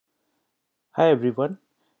Hi everyone.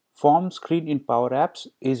 Form screen in PowerApps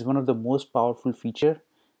is one of the most powerful feature,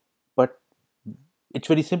 but it's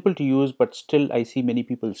very simple to use, but still I see many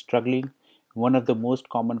people struggling. One of the most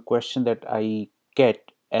common question that I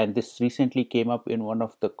get, and this recently came up in one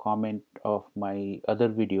of the comment of my other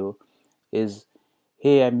video, is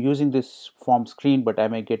hey, I'm using this form screen, but why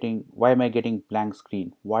am I getting blank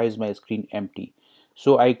screen? Why is my screen empty?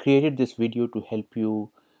 So I created this video to help you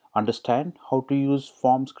understand how to use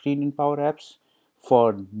form screen in Power Apps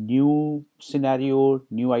for new scenario,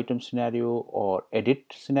 new item scenario, or edit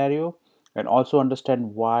scenario, and also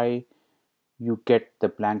understand why you get the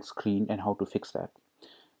blank screen and how to fix that.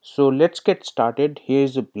 So let's get started.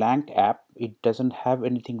 Here's a blank app. It doesn't have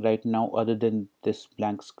anything right now other than this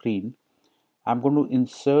blank screen. I'm going to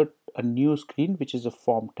insert a new screen which is a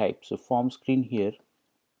form type. So form screen here.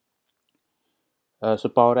 So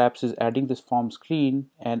Power Apps is adding this form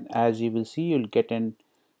screen, and as you will see, you'll get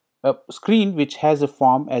a screen which has a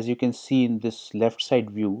form, as you can see in this left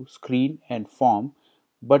side view, screen and form,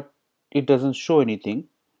 but it doesn't show anything,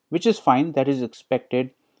 which is fine. That is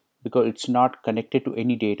expected because it's not connected to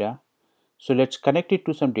any data. So let's connect it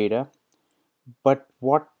to some data. But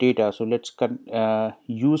what data? So let's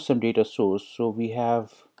use some data source. So we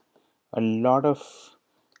have a lot of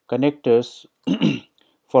connectors.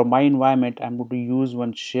 For my environment, I'm going to use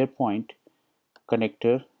one SharePoint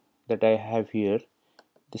connector that I have here.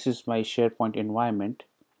 This is my SharePoint environment.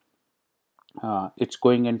 It's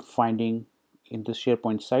going and finding in the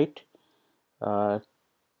SharePoint site uh,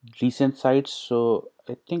 recent sites. So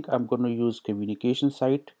I think I'm going to use communication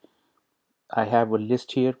site. I have a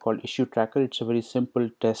list here called issue tracker. It's a very simple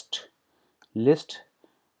test list,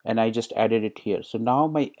 and I just added it here. So now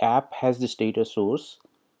my app has this data source.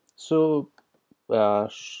 So uh,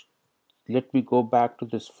 let me go back to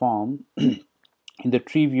this form. In the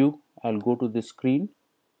tree view, I'll go to this screen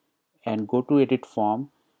and go to edit form,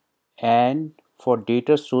 and for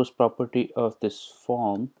data source property of this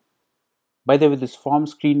form, by the way, this form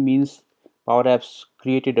screen means Power Apps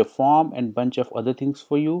created a form and bunch of other things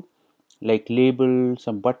for you, like label,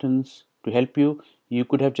 some buttons to help you. You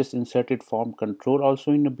could have just inserted form control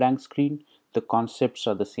also in a blank screen. The concepts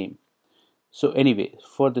are the same. So anyway,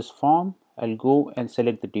 for this form, I'll go and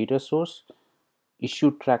select the data source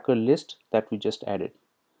issue tracker list that we just added.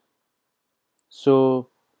 So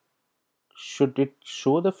should it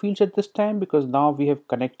show the fields at this time? Because now we have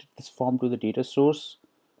connected this form to the data source,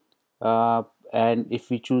 uh, and if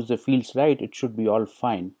we choose the fields right, it should be all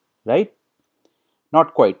fine, right?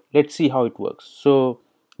 Not quite. Let's see how it works. So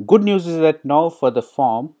good news is that now for the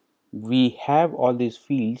form, we have all these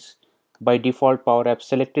fields. By default, Power Apps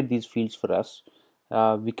selected these fields for us.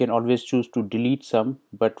 We can always choose to delete some,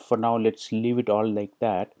 but for now let's leave it all like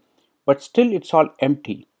that. But still it's all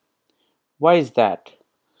empty. Why is that?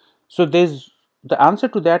 So there's the answer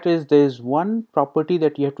to that is there's one property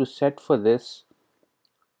that you have to set for this,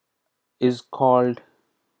 is called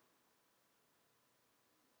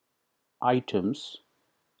items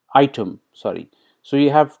item, sorry. So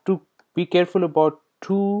you have to be careful about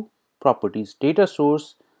two properties. Data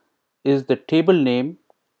source is the table name,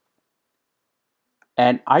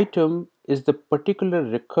 and item is the particular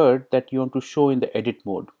record that you want to show in the edit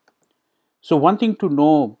mode. So one thing to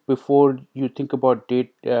know before you think about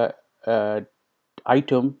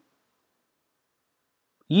item,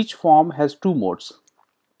 each form has two modes.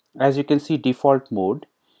 As you can see, default mode.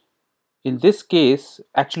 In this case,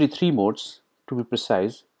 actually three modes to be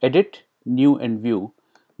precise: edit, new, and view.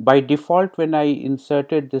 By default, when I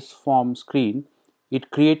inserted this form screen, it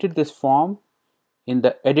created this form in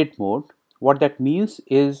the edit mode. What that means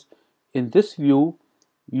is, in this view,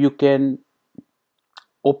 you can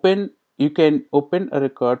open a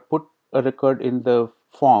record, put a record in the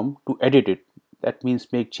form to edit it. That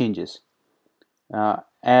means make changes.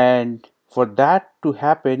 And for that to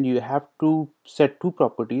happen, you have to set two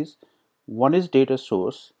properties. One is data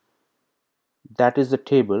source, that is the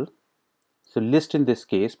table, so list in this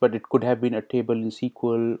case, but it could have been a table in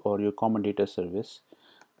SQL or your common data service.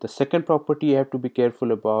 The second property you have to be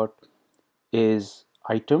careful about is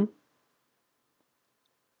item,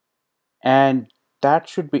 and that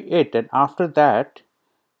should be it. And after that,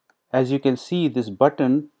 as you can see, this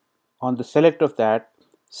button on the select of that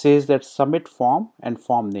says that submit form and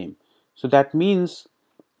form name. So that means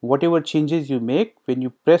whatever changes you make, when you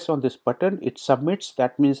press on this button, it submits.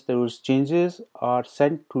 That means those changes are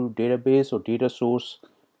sent to database or data source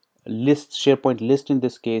list, SharePoint list in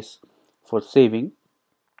this case, for saving.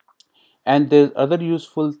 And there's other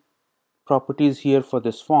useful properties here for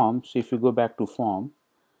this form. So if you go back to form,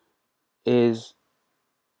 is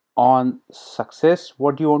On success,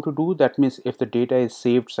 what do you want to do? That means if the data is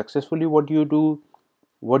saved successfully, what do you do?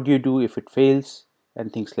 What do you do if it fails?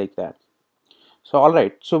 And things like that. So all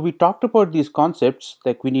right, so we talked about these concepts,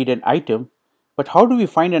 like we need an item, but how do we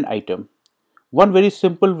find an item? One very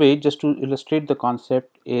simple way just to illustrate the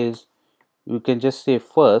concept is you can just say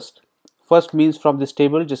first. First means from this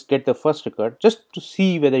table just get the first record just to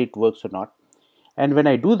see whether it works or not. And when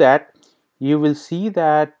I do that, you will see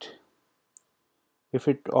that if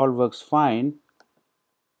it all works fine,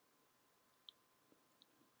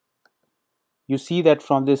 you see that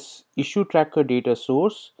from this issue tracker data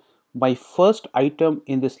source, my first item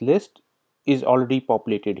in this list is already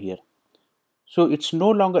populated here. So it's no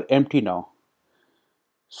longer empty now.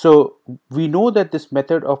 So we know that this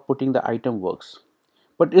method of putting the item works.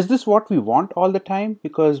 But is this what we want all the time?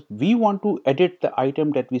 Because we want to edit the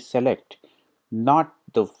item that we select, not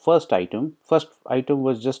the first item. First item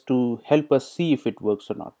was just to help us see if it works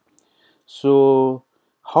or not. So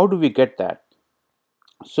how do we get that?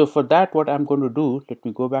 So for that, what I'm going to do, let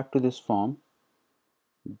me go back to this form,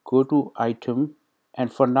 go to item,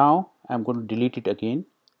 and for now I'm going to delete it again,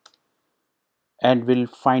 and we'll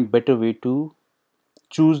find better way to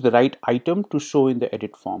choose the right item to show in the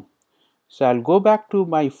edit form. So I'll go back to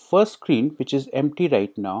my first screen, which is empty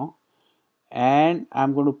right now, and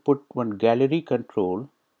I'm going to put one gallery control,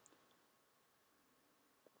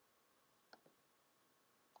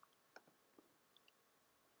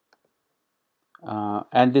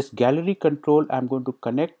 and this gallery control I'm going to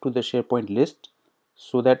connect to the SharePoint list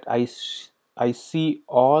so that I see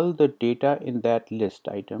all the data in that list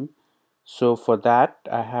item. So for that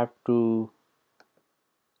I have to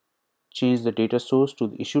change the data source to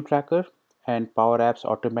the issue tracker, and PowerApps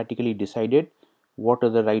automatically decided what are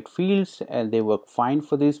the right fields and they work fine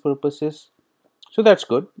for these purposes. So that's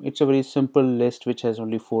good. It's a very simple list which has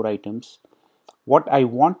only 4 items. What I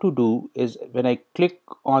want to do is when I click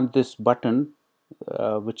on this button,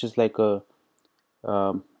 which is like a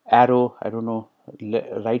arrow, I don't know,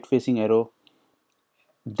 right facing arrow,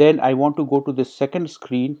 then I want to go to the second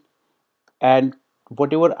screen, and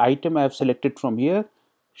whatever item I have selected from here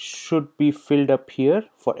should be filled up here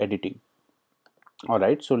for editing. All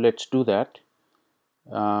right, so let's do that.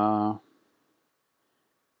 For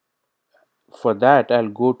that, I'll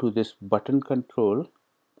go to this button control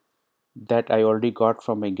that I already got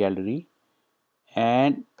from my gallery,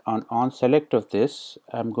 and on select of this,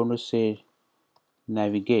 I'm going to say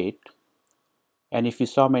navigate. And if you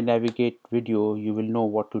saw my navigate video, you will know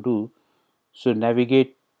what to do. So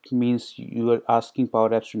navigate means you are asking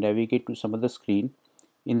PowerApps to navigate to some other screen.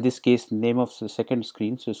 In this case, name of the second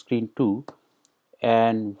screen, so screen 2,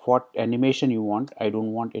 and what animation you want. I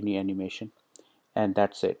don't want any animation, and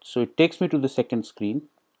that's it. So it takes me to the second screen.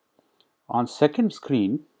 On second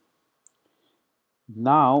screen,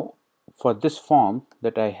 now for this form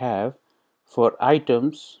that I have for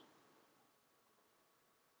items,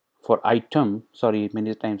 sorry,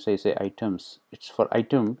 many times I say items, it's for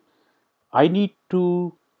item, I need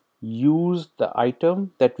to use the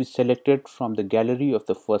item that we selected from the gallery of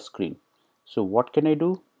the first screen. So what can I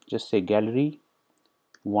do? Just say gallery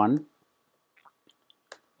 1,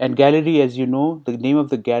 and gallery, as you know, the name of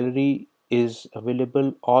the gallery is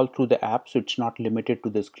available all through the app, so it's not limited to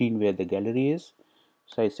the screen where the gallery is.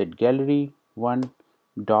 So I said gallery 1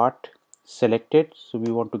 dot selected, so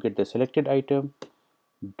we want to get the selected item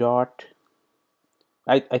dot,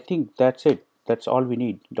 I think that's it, that's all we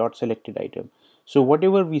need, dot selected item. So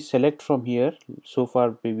whatever we select from here, so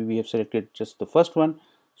far maybe we have selected just the first one,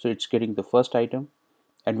 so it's getting the first item,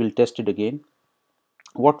 and we'll test it again.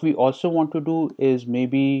 What we also want to do is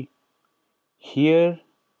maybe here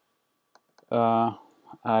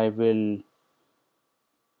I will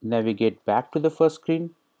navigate back to the first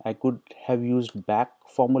screen. I could have used back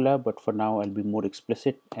formula, but for now I'll be more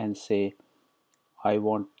explicit and say I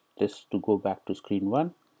want this to go back to screen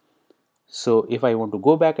 1. So if I want to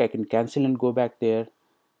go back, I can cancel and go back there,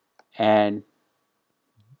 and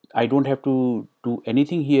I don't have to do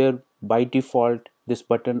anything here. By default, this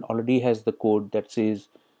button already has the code that says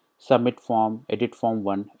submit form, edit form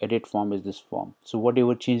 1, edit form is this form. So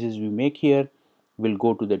whatever changes we make here will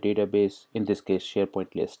go to the database, in this case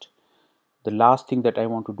SharePoint list. The last thing that I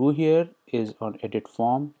want to do here is on edit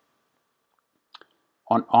form,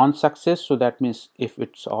 on success, so that means if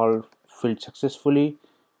it's all filled successfully,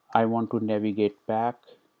 I want to navigate back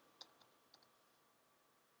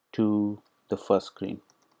to the first screen.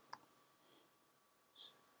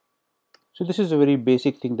 So this is a very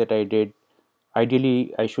basic thing that I did.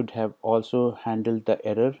 Ideally, I should have also handled the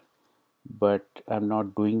error, but I'm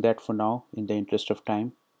not doing that for now in the interest of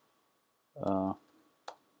time.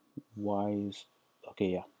 Why is, okay,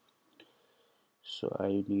 yeah. So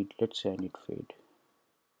I need, let's say I need fade.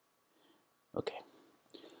 Okay,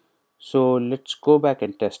 so let's go back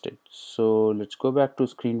and test it. So let's go back to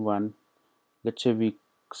screen 1. Let's say we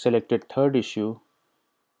selected third issue,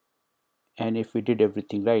 and if we did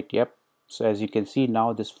everything right, yep. So as you can see,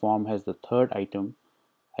 now this form has the third item.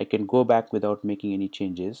 I can go back without making any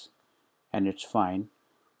changes and it's fine.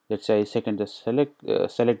 Let's say I select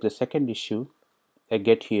the second issue. I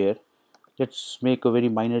get here. Let's make a very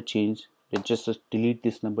minor change. Let's just delete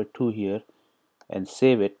this number 2 here and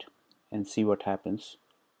save it and see what happens.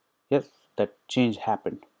 Yes, that change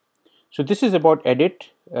happened. So this is about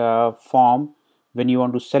edit form when you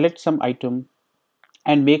want to select some item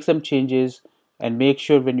and make some changes, and make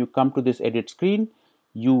sure when you come to this edit screen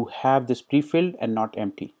you have this pre-filled and not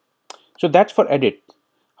empty. So that's for edit.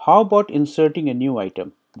 How about inserting a new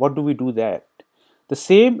item? What do we do that? The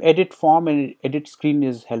same edit form and edit screen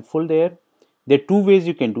is helpful there. There are two ways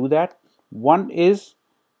you can do that. One is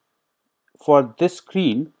for this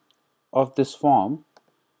screen of this form,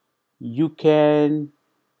 you can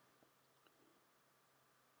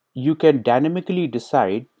dynamically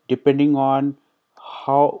decide, depending on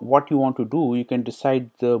how what you want to do, you can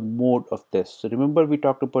decide the mode of this. So remember we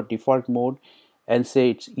talked about default mode, and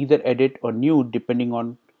say it's either edit or new depending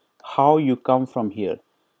on how you come from here.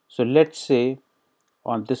 So let's say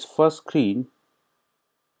on this first screen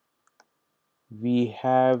we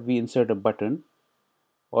insert a button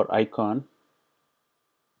or icon.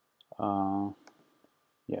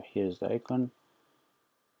 Yeah, here's the icon,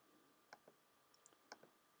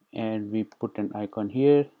 and we put an icon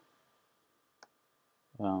here.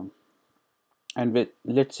 And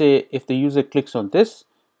let's say if the user clicks on this,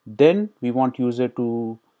 then we want user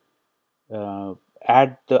to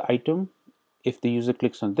add the item. If the user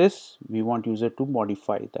clicks on this, we want user to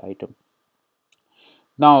modify the item.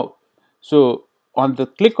 Now, so on the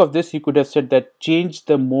click of this, you could have said that change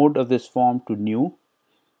the mode of this form to new.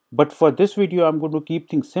 But for this video, I'm going to keep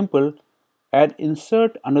things simple and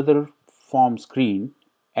insert another form screen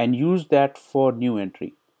and use that for new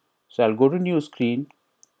entry. So I'll go to new screen,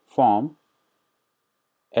 form,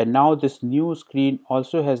 and now this new screen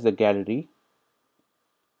also has the gallery.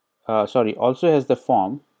 Also has the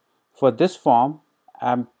form. For this form,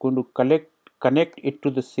 I'm going to connect it to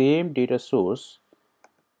the same data source,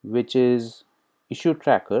 which is issue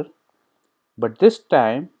tracker, but this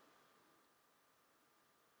time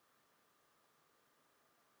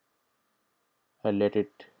I'll let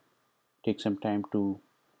it take some time to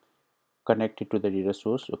connect it to the data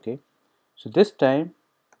source. Okay, so this time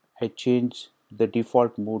I change the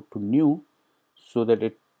default mode to new so that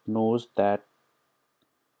it knows that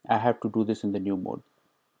I have to do this in the new mode.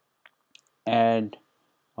 And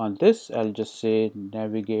on this, I'll just say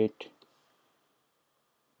navigate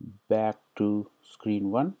back to screen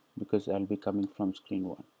 1 because I'll be coming from screen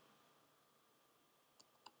 1.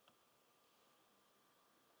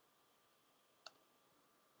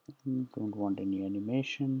 Don't want any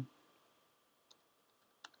animation.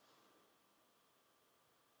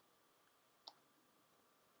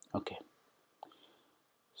 Okay,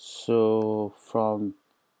 so from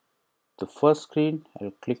the first screen,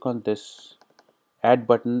 I'll click on this add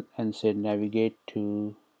button and say navigate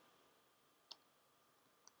to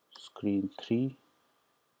screen 3,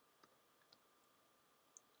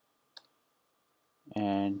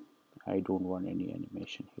 and I don't want any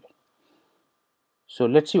animation here. So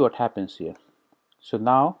let's see what happens here. So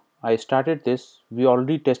now I started this. We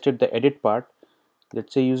already tested the edit part.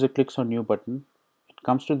 Let's say user clicks on new button. It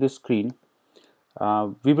comes to this screen.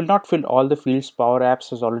 We will not fill all the fields.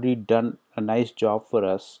 PowerApps has already done a nice job for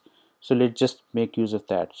us. So let's just make use of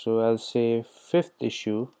that. So I'll say fifth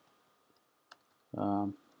issue.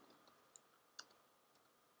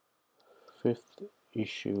 Fifth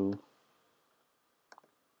issue.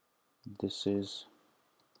 This is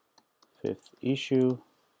fifth issue.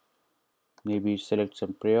 Maybe select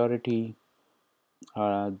some priority.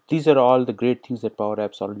 These are all the great things that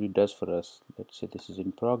PowerApps already does for us. Let's say this is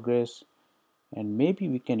in progress, and maybe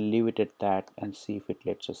we can leave it at that and see if it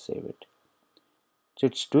lets us save it. So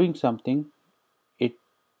it's doing something. It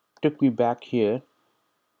took me back here,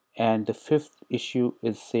 and the fifth issue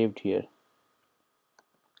is saved here.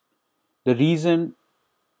 The reason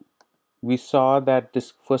we saw that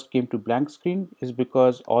this first came to blank screen is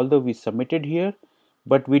because although we submitted here,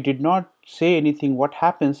 but we did not say anything what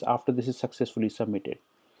happens after this is successfully submitted.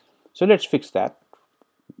 So let's fix that.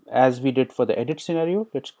 As we did for the edit scenario,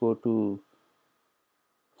 let's go to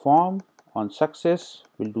form, on success,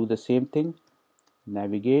 we'll do the same thing.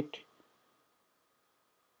 Navigate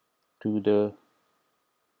to the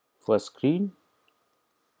first screen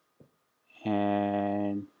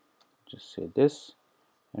and just say this,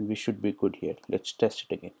 and we should be good here. Let's test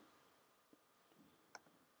it again.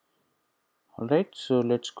 Alright, so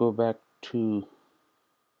let's go back to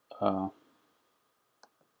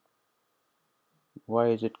why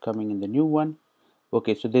is it coming in the new one?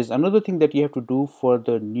 Okay, so there's another thing that you have to do for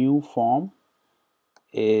the new form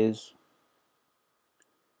is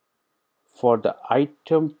for the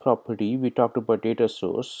item property. We talked about data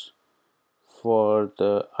source. For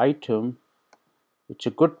the item, it's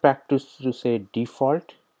a good practice to say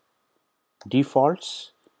defaults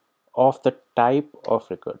of the type of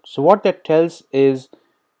record. So what that tells is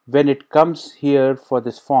when it comes here for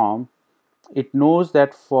this form, it knows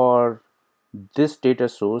that for this data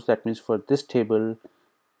source, that means for this table,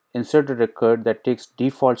 insert a record that takes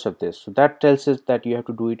defaults of this. So that tells us that you have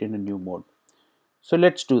to do it in a new mode. So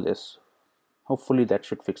let's do this. Hopefully that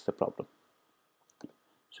should fix the problem.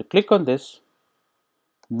 So click on this.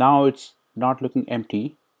 Now it's not looking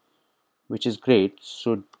empty, which is great.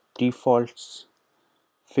 So defaults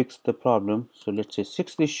fix the problem. So let's say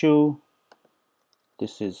 6th issue.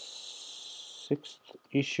 This is 6th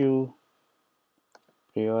issue.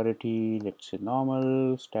 Priority, let's say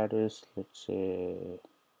normal. Status, let's say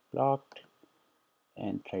blocked,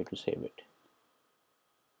 and try to save it.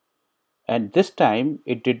 And this time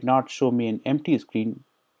it did not show me an empty screen.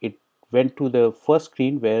 It went to the first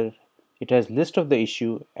screen where it has list of the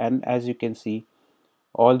issue, and as you can see,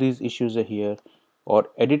 all these issues are here, or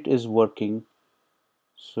edit is working.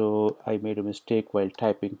 So I made a mistake while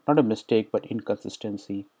typing, not a mistake but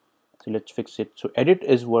inconsistency. So let's fix it. So edit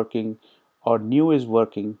is working, or new is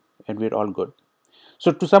working, and we're all good.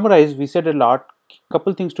 So to summarize, we said a lot.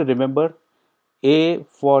 Couple things to remember. A,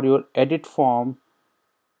 for your edit form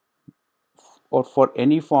or for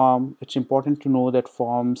any form, it's important to know that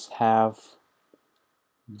forms have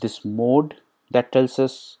this mode that tells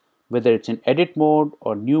us whether it's in edit mode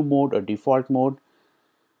or new mode or default mode.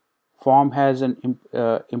 Form has an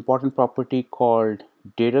important property called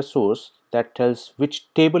data source that tells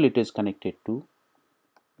which table it is connected to.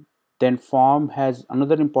 Then form has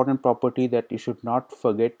another important property that you should not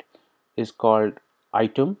forget is called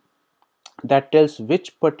item that tells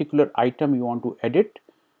which particular item you want to edit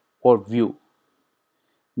or view.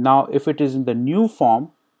 Now if it is in the new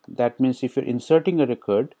form, that means if you're inserting a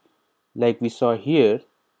record like we saw here,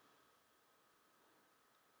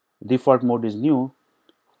 default mode is new.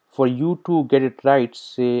 For you to get it right,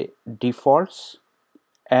 say defaults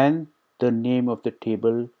and the name of the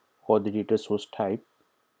table or the data source type.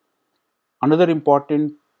 Another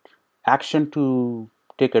important action to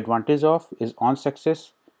take advantage of is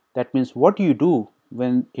OnSuccess. That means what do you do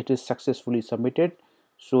when it is successfully submitted,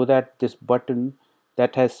 so that this button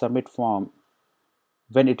that has submit form,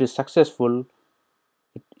 when it is successful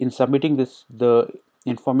in submitting this, the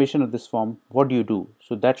information of this form, what do you do?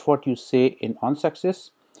 So that's what you say in OnSuccess.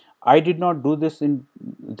 I did not do this in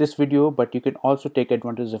this video, but you can also take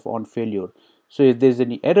advantage of OnFailure. So if there's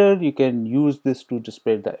any error, you can use this to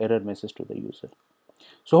display the error message to the user.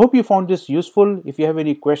 So hope you found this useful. If you have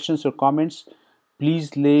any questions or comments,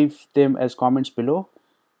 please leave them as comments below.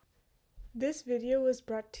 This video was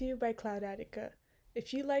brought to you by Cloudatico.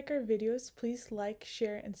 If you like our videos, please like,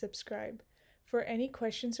 share, and subscribe. For any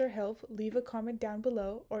questions or help, leave a comment down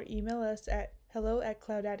below or email us at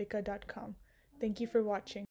hello@cloudatica.com. Thank you for watching.